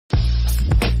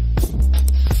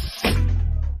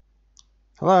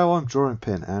Hello, I'm Drawing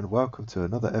Pin and welcome to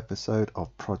another episode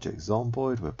of Project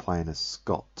Zomboid. We're playing as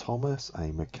Scott Thomas,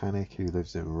 a mechanic who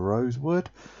lives in Rosewood.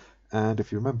 And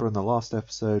if you remember in the last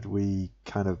episode, we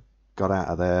kind of got out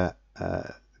of there,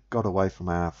 got away from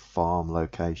our farm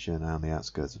location on the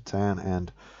outskirts of town,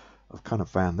 and I've kind of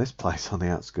found this place on the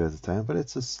outskirts of town, but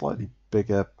it's a slightly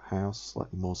bigger house,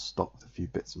 slightly more stocked, a few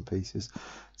bits and pieces.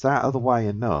 It's out of the way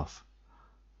enough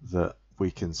that we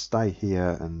can stay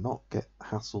here and not get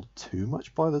hassled too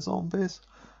much by the zombies,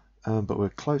 but we're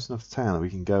close enough to town that we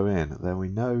can go in. Then we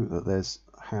know that there's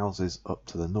houses up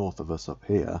to the north of us up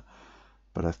here,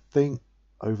 but I think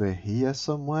over here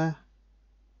somewhere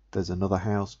there's another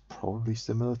house probably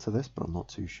similar to this, but I'm not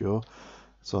too sure.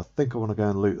 So I think I want to go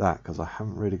and loot that because I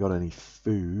haven't really got any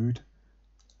food.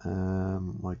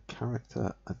 My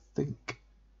character, I think,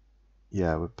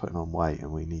 yeah, we're putting on weight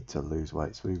and we need to lose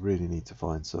weight, so we really need to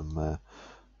find some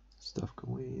stuff.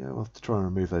 Can we? We'll have to try and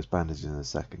remove those bandages in a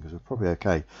second because we're probably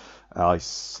okay. I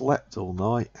slept all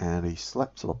night and he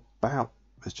slept till about,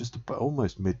 it's just about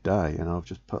almost midday, and I've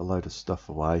just put a load of stuff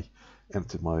away,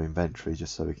 emptied my inventory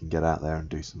just so we can get out there and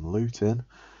do some looting.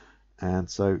 And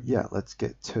so yeah, let's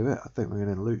get to it. I think we're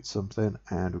going to loot something,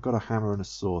 and we've got a hammer and a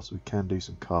saw, so we can do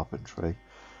some carpentry.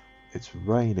 It's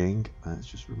raining. Let's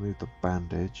just remove the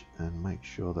bandage and make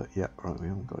sure that, yeah, right, we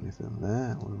haven't got anything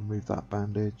there. We'll remove that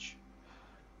bandage.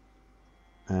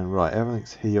 And right,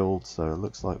 everything's healed, so it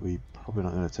looks like we're probably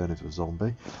not going to turn into a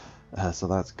zombie. So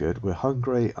that's good. We're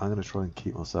hungry. I'm going to try and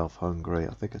keep myself hungry.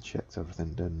 I think I checked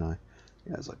everything, didn't I?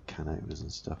 Yeah, there's like can openers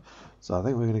and stuff. So I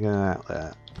think we're going to go out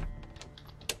there.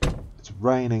 It's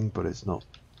raining, but it's not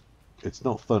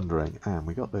thundering. And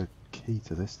we got the key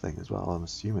to this thing as well. I'm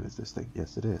assuming it's this thing.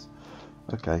 Yes, it is.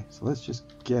 Okay, so let's just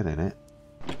get in it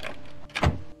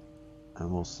and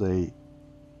we'll see.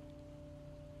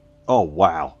 Oh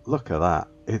wow, look at that.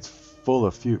 It's full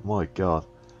of fuel. My god.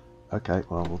 Okay,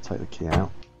 well, we'll take the key out.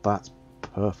 That's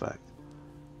perfect.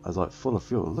 I was like, full of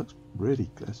fuel. It looks really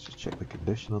good. Let's just check the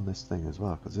condition on this thing as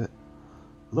well, because it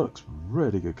looks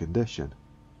really good condition.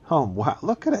 Oh wow,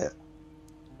 look at it.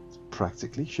 It's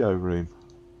practically showroom.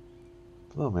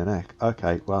 Blimey neck.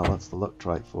 Okay, well, that's the luck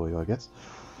trait for you, I guess.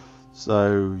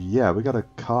 So yeah, we got a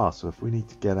car, so if we need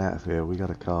to get out of here, we got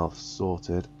a car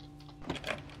sorted.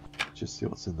 Just see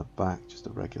what's in the back. Just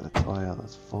a regular tyre,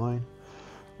 that's fine.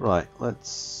 Right,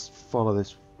 let's follow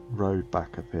this road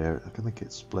back up here. I think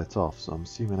it's split off, so I'm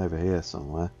assuming over here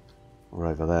somewhere, or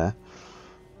over there,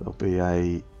 there'll be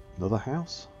another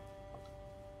house.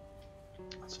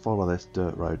 Let's follow this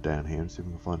dirt road down here and see if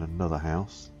we can find another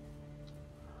house.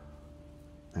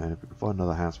 And if we can find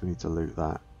another house, we need to loot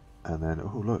that. And then,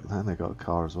 oh look, then they got a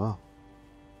car as well.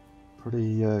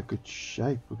 Pretty good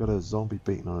shape. We've got a zombie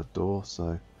beating on a door,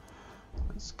 so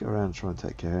let's go around and try and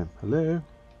take care of him. Hello?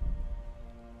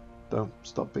 Don't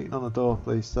stop beating on the door,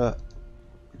 please, sir.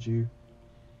 Could you?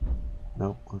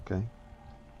 No? Okay.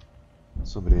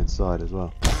 Somebody inside as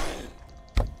well.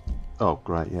 Oh,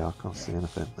 great. Yeah, I can't see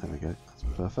anything. There we go. That's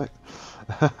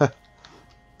perfect.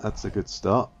 That's a good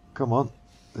start. Come on.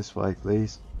 This way,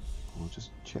 please. We'll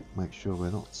just check, make sure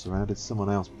we're not surrounded. Someone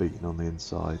else beating on the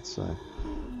inside, so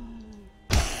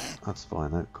that's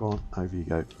fine though. Come on, over you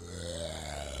go.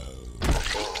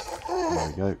 There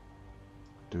we go.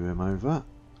 Do him over.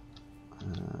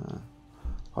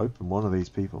 Hoping one of these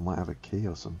people might have a key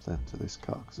or something to this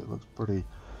car because it looks pretty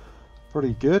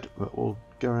good. But we'll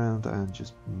go around and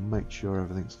just make sure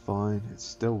everything's fine. It's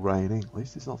still raining. At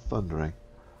least it's not thundering.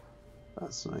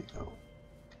 That's something. Oh,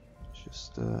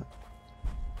 just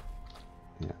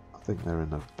yeah, I think they're in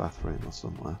the bathroom or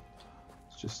somewhere.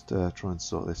 Let's just try and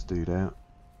sort this dude out.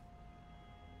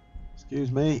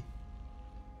 Excuse me.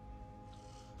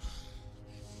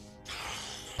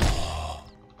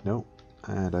 Nope.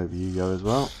 And over you go as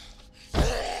well.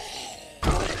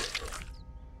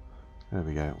 There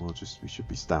we go. We should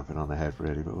be stamping on the head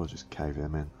really, but we'll just cave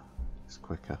him in. It's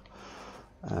quicker.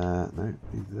 No,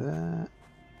 be there.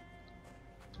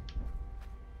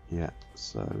 Yeah,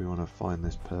 so we want to find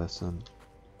this person.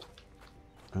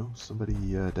 Oh, somebody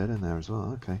dead in there as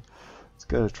well. Okay, let's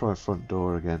go to try front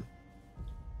door again.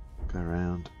 Go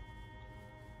around.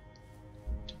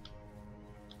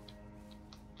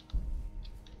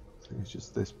 I think it's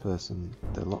just this person.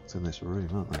 They're locked in this room,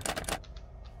 aren't they?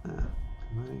 Yeah.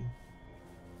 Can we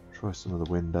try some of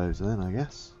the windows then, I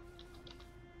guess?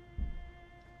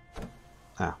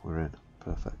 Ah, we're in.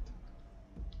 Perfect.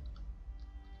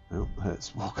 Oh,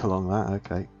 let's walk along that.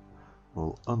 Okay,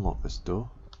 we'll unlock this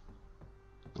door.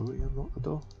 Will we unlock the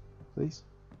door, please?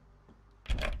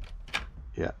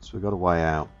 Yeah, so we've got a way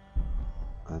out.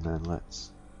 And then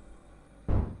let's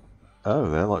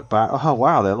Oh, they're like oh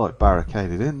wow, they're like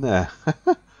barricaded in there.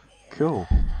 Cool.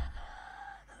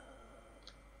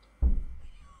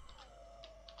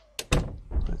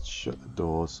 Let's shut the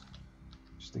doors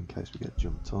just in case we get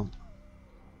jumped on.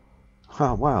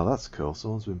 Oh wow, that's cool.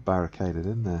 Someone's been barricaded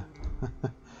in there.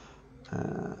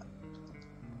 I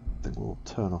think we'll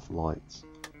turn off lights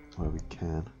where we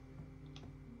can.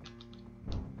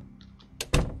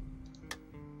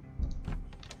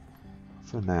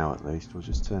 For now, at least, we'll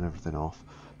just turn everything off.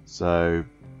 So,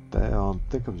 I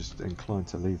think I'm just inclined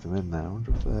to leave them in there. I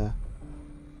wonder if they're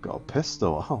got a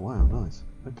pistol. Oh wow, nice.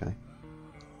 Okay.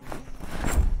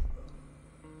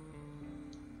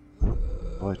 Oh,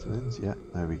 vitamins. Yeah,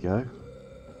 there we go.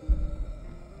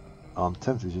 I'm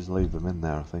tempted to just leave them in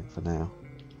there, I think, for now.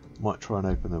 Might try and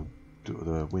open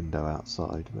the window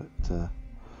outside, but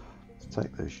let's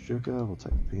take the sugar, we'll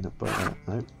take the peanut butter.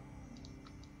 Nope.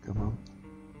 Come on.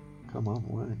 Come on,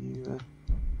 why don't you...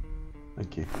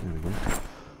 Thank you, there we go.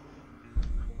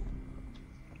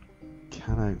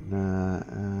 Can opener,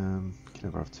 can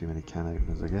never have too many can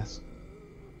openers, I guess.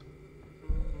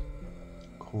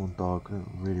 Corn dog, I don't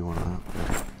really want that,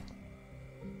 but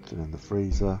put it in the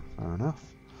freezer, fair enough.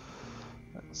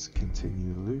 Let's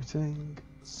continue looting.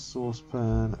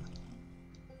 Saucepan.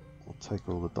 We'll take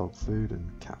all the dog food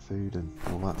and cat food and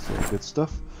all that sort of good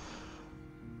stuff.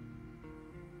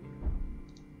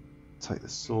 Take the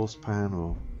saucepan,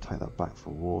 we'll take that back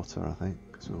for water, I think,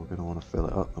 because we're going to want to fill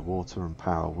it up. The water and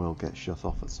power will get shut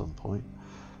off at some point.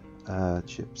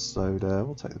 Chips, soda,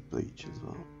 we'll take the bleach as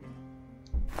well.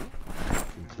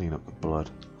 Can clean up the blood.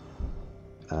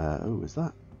 Oh, is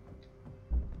that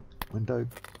window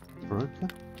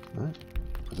broken? No?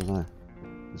 I don't know.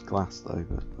 There's glass though,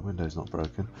 but the window's not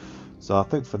broken. So I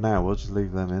think for now we'll just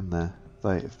leave them in there.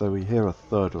 If we hear a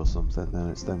thud or something, then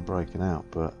it's them breaking out,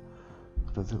 but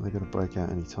I don't think they're going to break out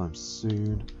anytime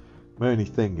soon. My only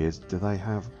thing is, do they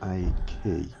have a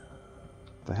key?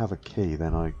 If they have a key,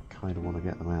 then I kind of want to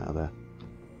get them out of there.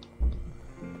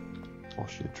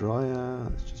 Wash your dryer.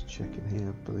 Let's just check in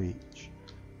here. Bleach.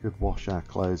 Could wash our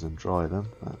clothes and dry them.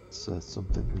 That's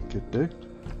something we could do.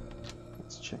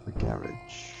 Let's check the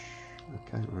garage.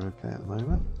 Okay, we're okay at the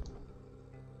moment.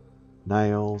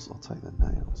 Nails. I'll take the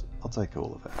nails. I'll take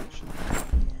all of it actually.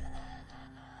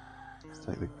 Let's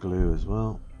take the glue as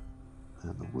well.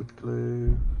 And the wood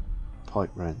glue.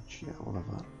 Pipe wrench. Yeah, we'll have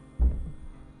that.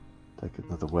 Take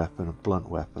another weapon, a blunt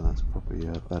weapon. That's probably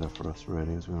better for us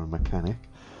really, as we're a mechanic.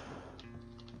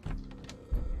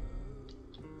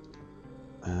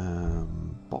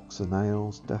 Box of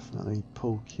nails, definitely.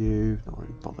 Pull cue, not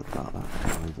really bothered about that.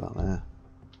 I'll leave that there.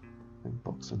 I think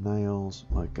box of nails.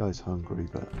 My guy's hungry,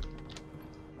 but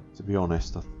to be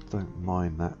honest, I don't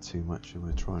mind that too much, and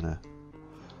we're trying to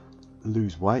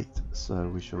lose weight, so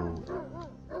we shall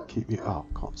keep you. Oh,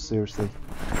 God, seriously?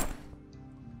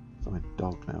 I'm a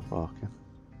dog now barking.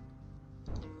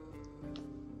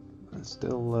 It's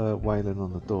still wailing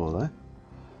on the door though.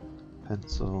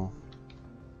 Pencil.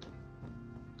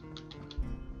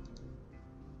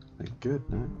 Good,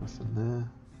 no, nothing there.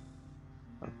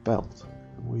 A belt.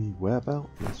 Can we wear a belt?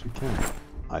 Yes, we can.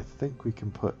 I think we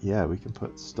can put, yeah, we can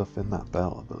put stuff in that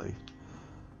belt, I believe.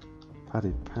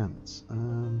 Padded pants.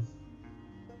 I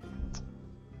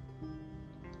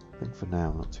think for now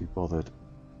I'm not too bothered.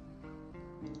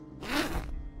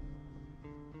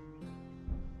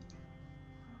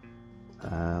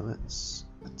 Let's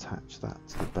attach that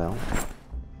to the belt.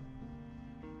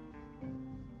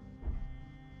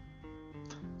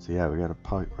 So yeah, we got a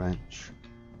pipe wrench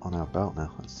on our belt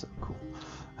now. That's so cool.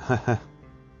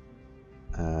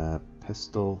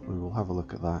 Pistol. We will have a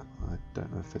look at that. I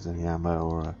don't know if there's any ammo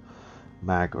or a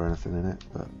mag or anything in it,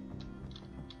 but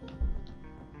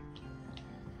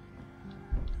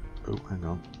oh, hang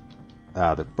on.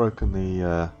 Ah, they've broken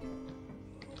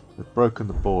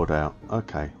the board out.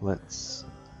 Okay, let's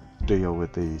deal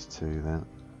with these two then.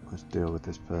 Let's deal with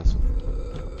this person.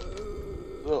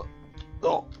 Oh,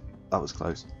 that was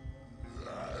close.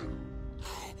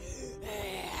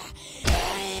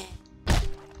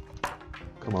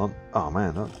 Come on. Oh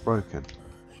man, that's broken.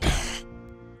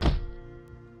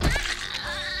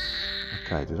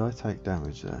 Okay, did I take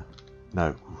damage there? No,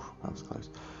 oof, that was close.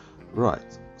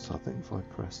 Right, so I think if I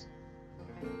press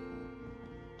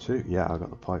 2, yeah, I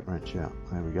got the pipe wrench out.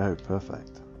 There we go,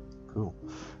 perfect. Cool.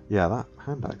 Yeah, that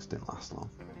hand axe didn't last long.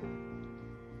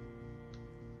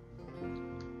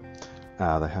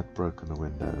 Ah, they had broken the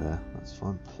window there. That's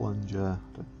fine. Plunger.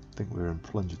 Don't think we're in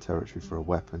plunger territory for a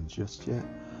weapon just yet.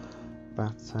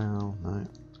 Bath towel. No.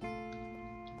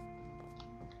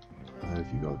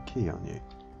 Have you got a key on you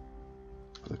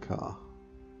for the car?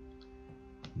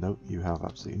 Nope, you have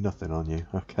absolutely nothing on you.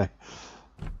 Okay.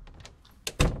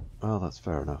 Well, that's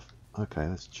fair enough. Okay,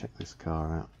 let's check this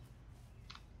car out.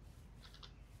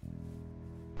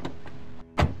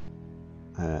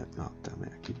 Oh, damn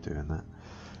it, I keep doing that.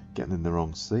 Getting in the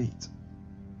wrong seat.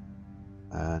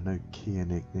 No key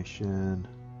in ignition.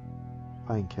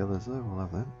 Painkillers though, we'll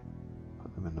have them.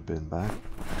 Put them in the bin bag.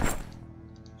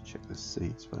 Check the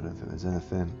seats, but I don't think there's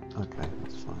anything. Okay,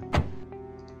 that's fine.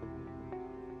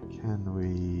 Can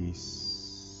we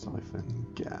siphon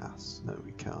gas? No,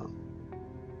 we can't.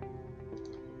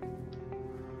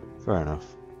 Fair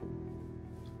enough.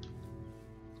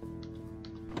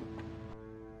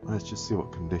 Let's just see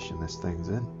what condition this thing's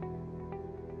in.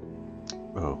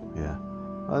 Oh, yeah.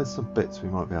 Well, there's some bits we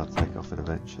might be able to take off it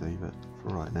eventually, but for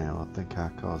right now, I think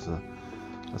our car's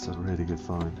that's a really good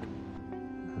find.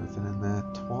 Anything in there?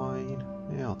 Twine?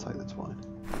 Yeah, I'll take the twine.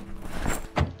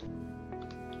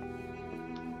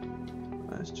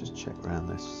 Let's just check around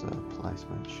this place,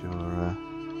 make sure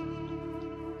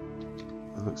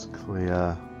it looks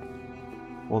clear.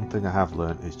 One thing I have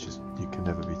learnt is just you can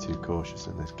never be too cautious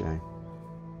in this game.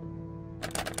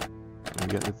 Can we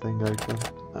get the thing open?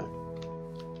 No.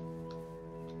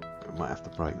 We might have to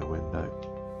break the window.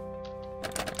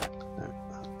 No,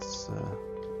 that's...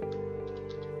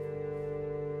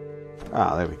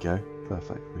 Ah, there we go.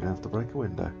 Perfect. We don't have to break a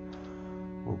window.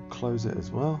 We'll close it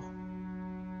as well.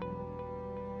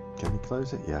 Can you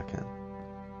close it? Yeah, I can.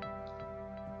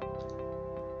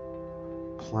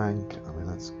 Plank. I mean,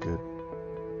 that's good.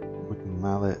 Wooden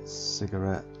mallets,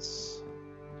 cigarettes.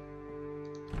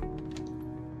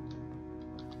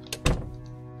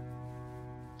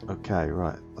 Okay,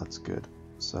 right, that's good.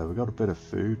 So we've got a bit of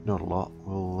food, not a lot.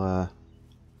 We'll, I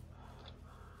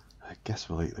guess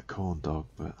we'll eat the corn dog,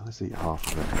 but let's eat half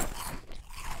of it.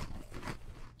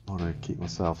 I want to keep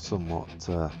myself somewhat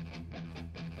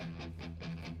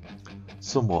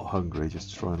hungry, just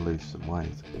to try and lose some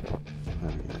weight.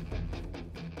 There we go.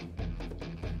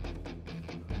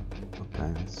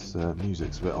 Okay, this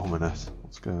music's a bit ominous.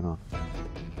 What's going on?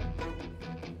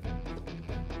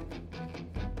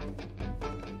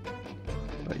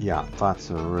 But yeah, that's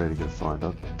a really good find.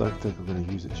 I don't think I'm going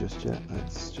to use it just yet.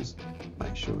 Let's just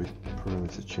make sure we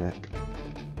perimeter check.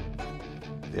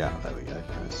 Yeah, there we go.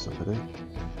 There's somebody.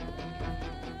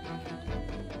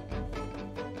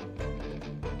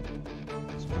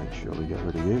 Let's make sure we get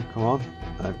rid of you. Come on.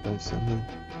 No, don't send them.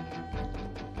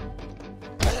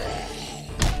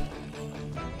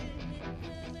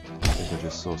 I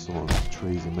just saw someone's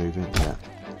trees are moving. Yeah.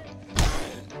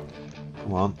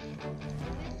 Come on.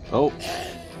 Oh.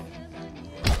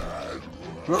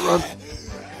 Run.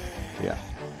 Yeah.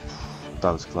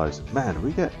 That was close. Man, did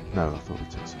we get... No, I thought we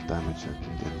took some damage there. We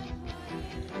didn't.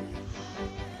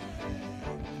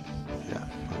 Yeah,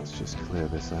 let's just clear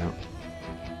this out.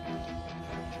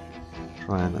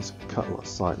 Try and let's cut a lot of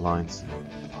sight lines.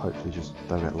 And hopefully just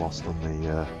don't get lost on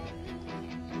the...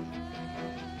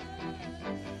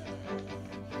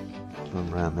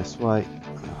 Run around this way.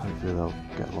 Hopefully they'll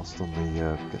get lost on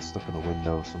the get stuck in a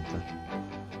window or something.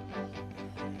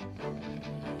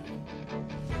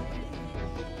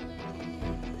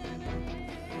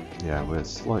 Yeah, we're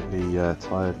slightly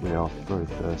tired. We are very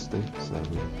thirsty, so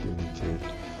we do need to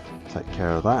take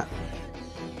care of that.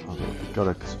 We've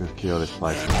got to secure this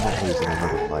place. I'm not losing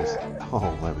another place.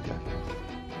 Oh, there we go.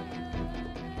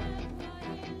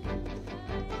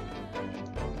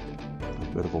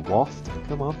 A bit of a waft.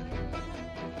 Come on.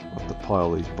 I'll have to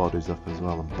pile these bodies up as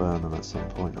well and burn them at some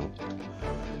point,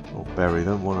 or bury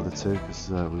them, one of the two, because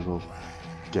we will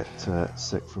get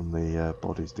sick from the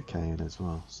bodies decaying as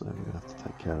well, so we're going to have to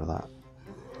take care of that.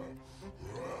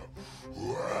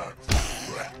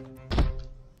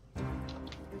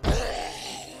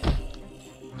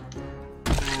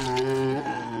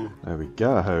 There we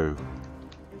go.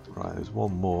 Right, there's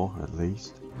one more at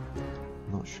least.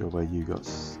 I'm not sure where you got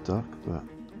stuck, but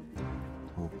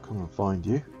I'll come and find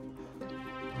you.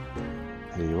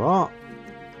 Here you are.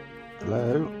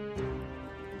 Hello.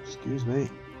 Excuse me.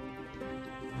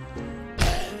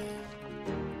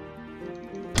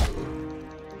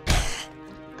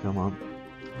 Come on.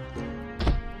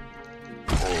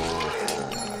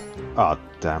 Oh,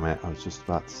 damn it. I was just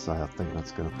about to say, I think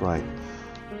that's going to break.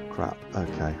 Crap.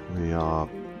 Okay, we are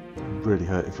really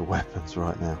hurting for weapons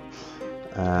right now.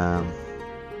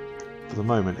 For the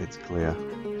moment, it's clear.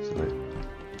 So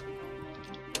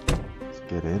let's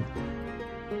get in.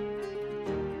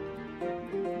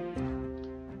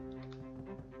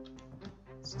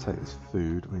 Let's take this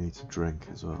food. We need to drink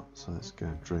as well. So let's go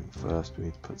and drink first. We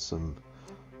need to put some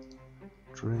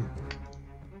drink.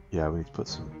 Yeah, we need to put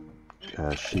some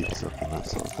sheets up and that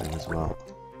sort of thing as well.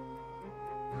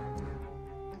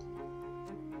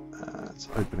 Let's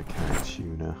open a can of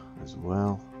tuna as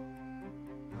well.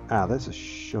 Ah, there's a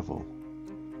shovel.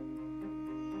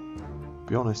 To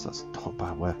be honest, that's not a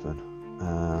bad weapon.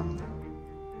 I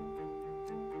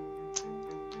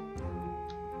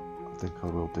think I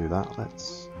will do that.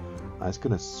 It's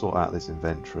going to sort out this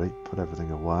inventory, put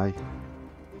everything away.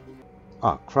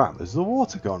 Oh crap, has the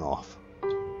water gone off?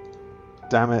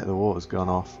 Damn it, the water's gone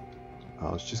off.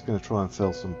 I was just going to try and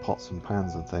fill some pots and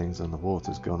pans and things, and the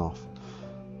water's gone off.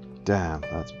 Damn,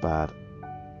 that's bad.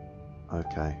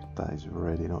 Okay, that is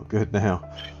really not good now.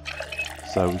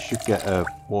 So we should get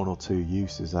 1 or 2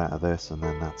 uses out of this, and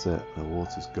then that's it. The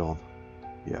water's gone.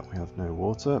 Yeah, we have no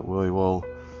water. We will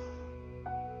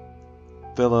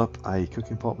fill up a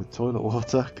cooking pot with toilet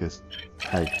water, because,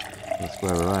 hey, that's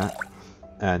where we're at.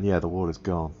 And yeah, the water's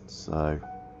gone, so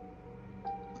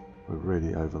we're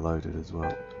really overloaded as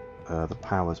well. The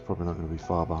power's probably not going to be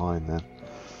far behind then.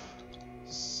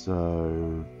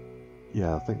 So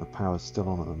yeah, I think the power's still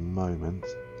on at the moment.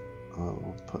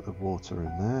 We'll put the water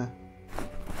in there.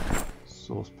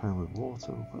 Saucepan with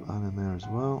water, we'll put that in there as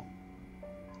well.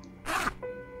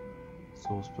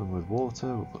 Saucepan with water,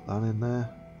 we'll put that in there.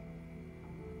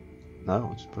 No,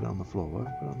 we'll just put it on the floor. Why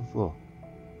don't we put it on the floor?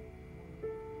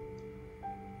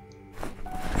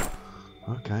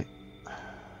 Okay,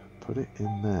 put it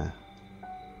in there.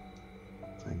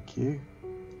 Thank you.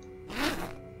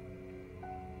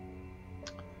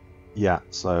 Yeah,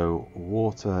 so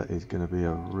water is going to be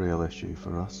a real issue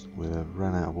for us. We've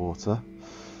run out of water.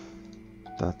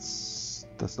 That's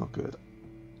not good.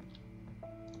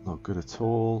 Not good at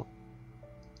all.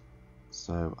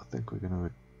 So I think we're going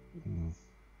to...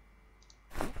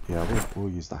 yeah, we'll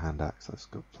use the hand axe. That's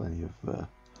got plenty of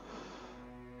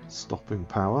stopping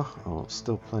power. Oh,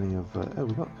 still plenty of... oh,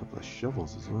 we've got a couple of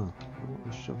shovels as well. I wonder what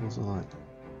the shovels are like.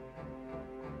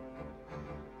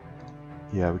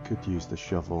 Yeah, we could use the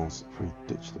shovels if we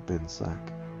ditch the bin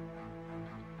sack.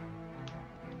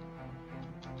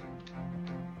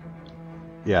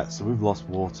 Yeah, so we've lost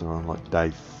water on like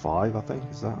day 5, I think.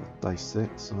 Is that day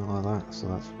 6, something like that? So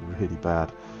that's really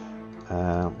bad.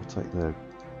 We'll take the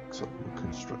sort of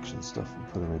construction stuff and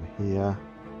put them in here.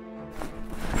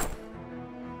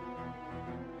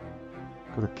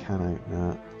 Got a can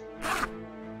opener.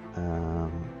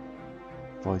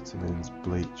 Vitamins,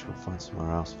 bleach, we'll find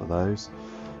somewhere else for those.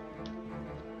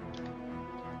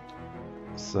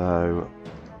 So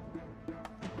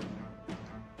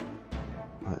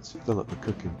let's fill up the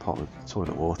cooking pot with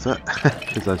toilet water,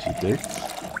 because as you do.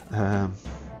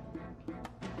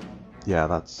 Yeah,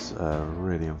 that's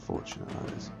really unfortunate,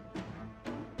 that is.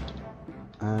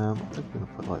 I think we're going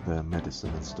to put like the medicine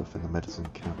and stuff in the medicine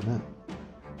cabinet.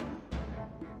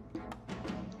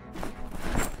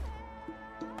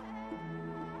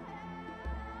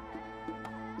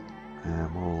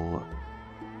 And we'll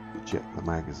eject the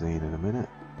magazine in a minute.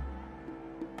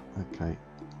 Okay.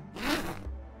 Cooking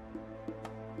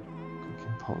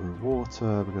pot with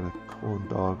water. We've got a corn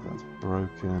dog that's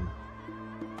broken.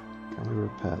 Can we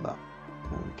repair that?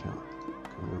 No, we can't.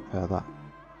 Can we repair that?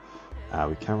 Ah,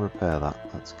 we can repair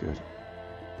that. That's good.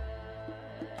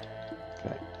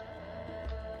 Okay.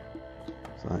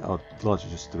 So I'll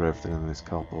largely just throw everything in this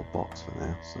cardboard box for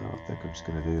now. So I think I'm just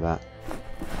going to do that.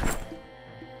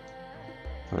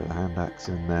 Throw the hand axe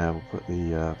in there. We'll put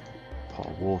the pot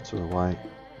of water away.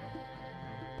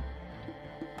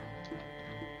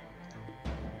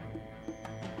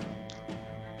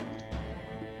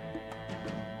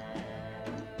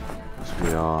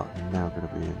 We are now going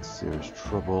to be in serious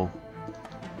trouble.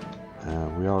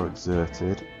 We are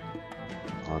exerted.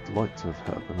 I'd like to have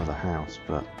hit up another house,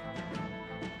 but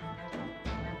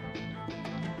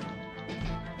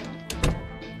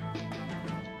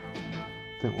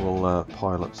I think we'll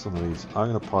pile up some of these. I'm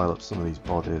going to pile up some of these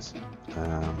bodies.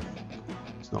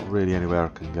 It's not really anywhere I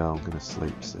can go. I'm going to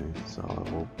sleep soon, so I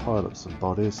will pile up some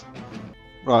bodies.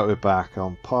 Right, we're back.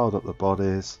 I've piled up the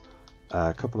bodies.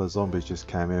 A couple of zombies just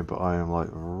came in, but I am like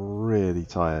really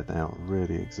tired now,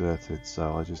 really exerted,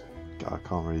 so I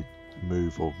can't really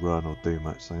move or run or do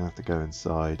much, so I'm going to have to go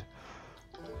inside,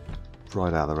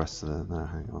 ride out the rest of the... No,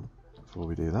 hang on, before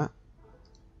we do that,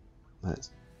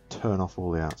 let's turn off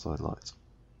all the outside lights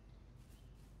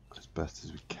as best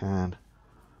as we can.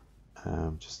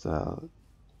 Just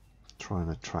try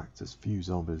and attract as few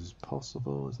zombies as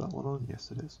possible. Is that one on?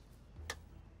 Yes, it is.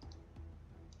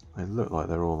 They look like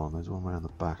they're all on. There's one around the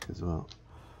back as well.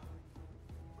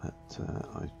 But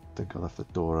I think I left the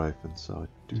door open, so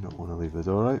I do not want to leave the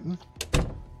door open.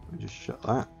 Let me just shut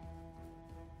that.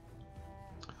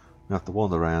 We have to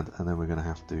wander around, and then we're going to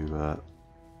have to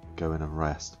go in and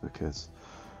rest because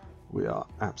we are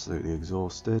absolutely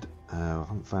exhausted. I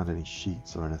haven't found any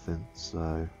sheets or anything,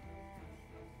 so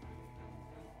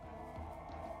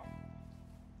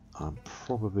I'm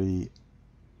probably,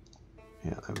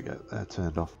 yeah, there we go, they're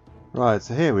turned off. Right,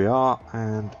 so here we are,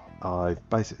 and I've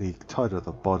basically tied up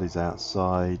the bodies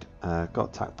outside, got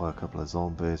attacked by a couple of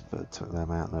zombies, but took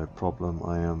them out no problem.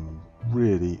 I am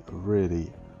really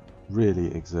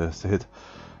exerted,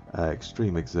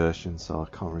 extreme exertion, so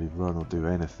I can't really run or do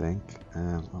anything.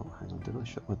 Oh, hang on, did I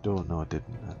shut my door? No, I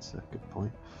didn't. That's a good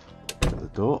point. Shut the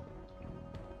door.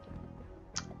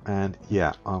 And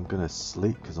yeah, I'm gonna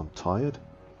sleep because I'm tired.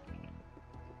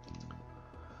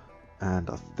 And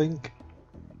I think,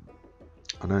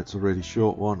 I know it's a really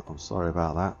short one, I'm sorry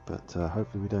about that, but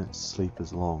hopefully we don't sleep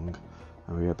as long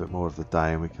and we get a bit more of the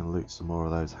day and we can loot some more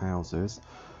of those houses.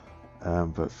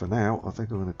 But for now, I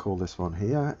think I'm going to call this one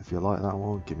here. If you like that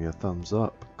one, give me a thumbs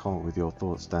up, comment with your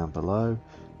thoughts down below,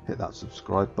 hit that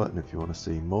subscribe button if you want to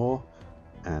see more,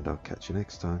 and I'll catch you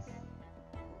next time.